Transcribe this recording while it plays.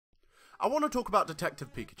I want to talk about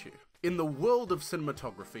Detective Pikachu. In the world of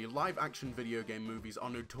cinematography, live-action video game movies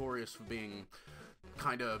are notorious for being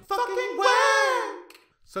kinda fucking whack!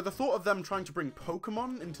 So the thought of them trying to bring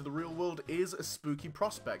Pokemon into the real world is a spooky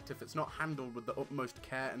prospect if it's not handled with the utmost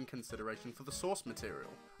care and consideration for the source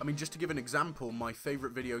material. I mean, just to give an example, my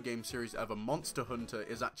favourite video game series ever, Monster Hunter,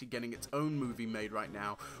 is actually getting its own movie made right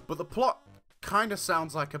now, but the plot kinda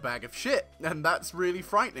sounds like a bag of shit, and that's really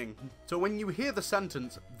frightening. So when you hear the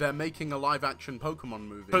sentence, they're making a live-action Pokemon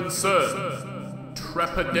movie, concern,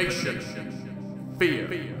 trepidation, fear.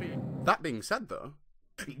 That being said though,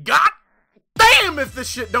 God damn if this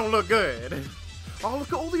shit don't look good! Oh, look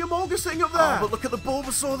at all the Emolga up there! Oh, but look at the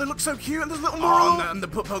Bulbasaur, they look so cute, and there's little more! And they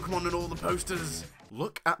put Pokemon in all the posters.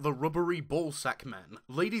 Look at the rubbery ballsack man.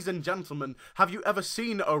 Ladies and gentlemen, have you ever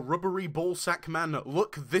seen a rubbery ballsack man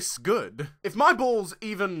look this good? If my balls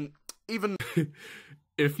even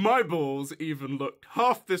if my balls even looked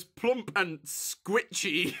half this plump and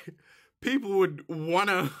squitchy, people would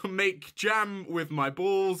wanna make jam with my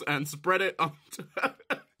balls and spread it onto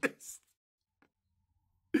this.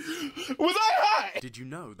 Was I high? Did you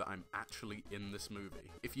know that I'm actually in this movie?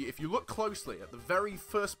 If you look closely at the very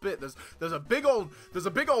first bit, there's a big old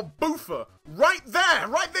boofer right there.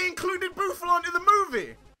 Right, they included Bouffalon in the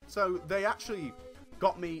movie. So they actually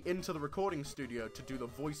got me into the recording studio to do the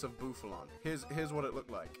voice of Bouffalon. Here's what it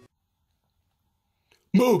looked like.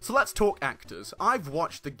 Move. So let's talk actors. I've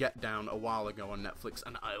watched The Get Down a while ago on Netflix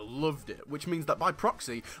and I loved it, which means that by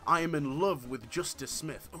proxy, I am in love with Justice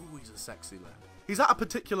Smith. Oh, he's a sexy lad. He's at a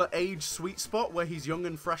particular age sweet spot where he's young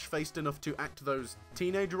and fresh-faced enough to act those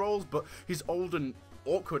teenage roles, but he's old and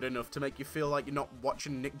awkward enough to make you feel like you're not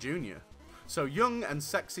watching Nick Jr. So young and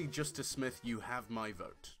sexy Justice Smith, you have my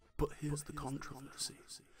vote. But here's the controversy.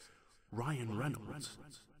 Ryan Reynolds.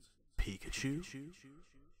 Pikachu?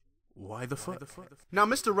 Why the fuck? Now,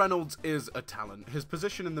 Mr. Reynolds is a talent. His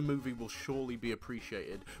position in the movie will surely be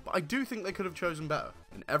appreciated, but I do think they could have chosen better.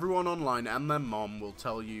 And everyone online and their mom will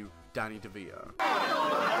tell you Danny DeVito.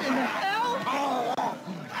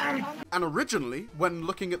 And originally, when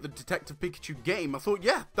looking at the Detective Pikachu game, I thought,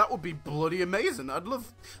 yeah, that would be bloody amazing. I'd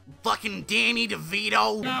love fucking Danny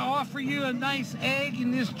DeVito. I'll offer you a nice egg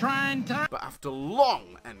in this trying time. But after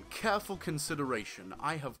long and careful consideration,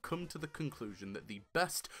 I have come to the conclusion that the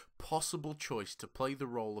best possible choice to play the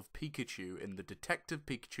role of Pikachu in the Detective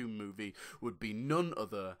Pikachu movie would be none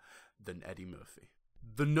other than Eddie Murphy.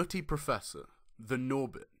 The Nutty Professor, the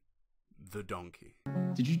Norbit, the Donkey.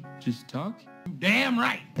 Did you just talk? Damn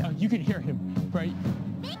right! You can hear him, right?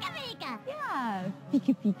 Pika Pika! Yeah,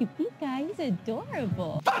 Pika Pika Pika, he's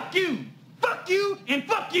adorable. Fuck you! Fuck you! And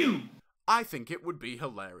fuck you! I think it would be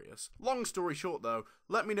hilarious. Long story short though,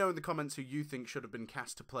 let me know in the comments who you think should have been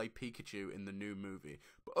cast to play Pikachu in the new movie.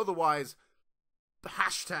 But otherwise,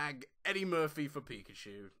 hashtag Eddie Murphy for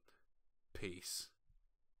Pikachu. Peace.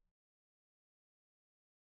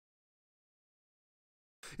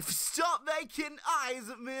 If you stop making eyes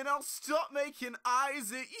at me, and I'll stop making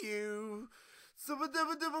eyes at you. Someone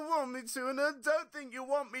never want me to, and I don't think you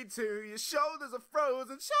want me to. Your shoulders are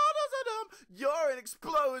frozen, shoulders are numb. You're an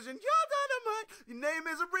explosion, you're dynamite. Your name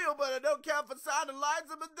isn't real, but I don't care for sounding lights.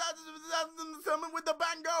 Someone with the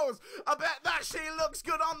bangos. I bet that she looks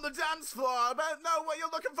good on the dance floor. I don't know what you're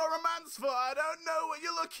looking for romance for. I don't know what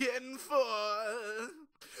you're looking for.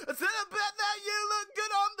 I said I bet that you look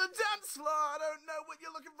good on the dance floor. I don't know what you're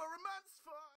looking for romance for.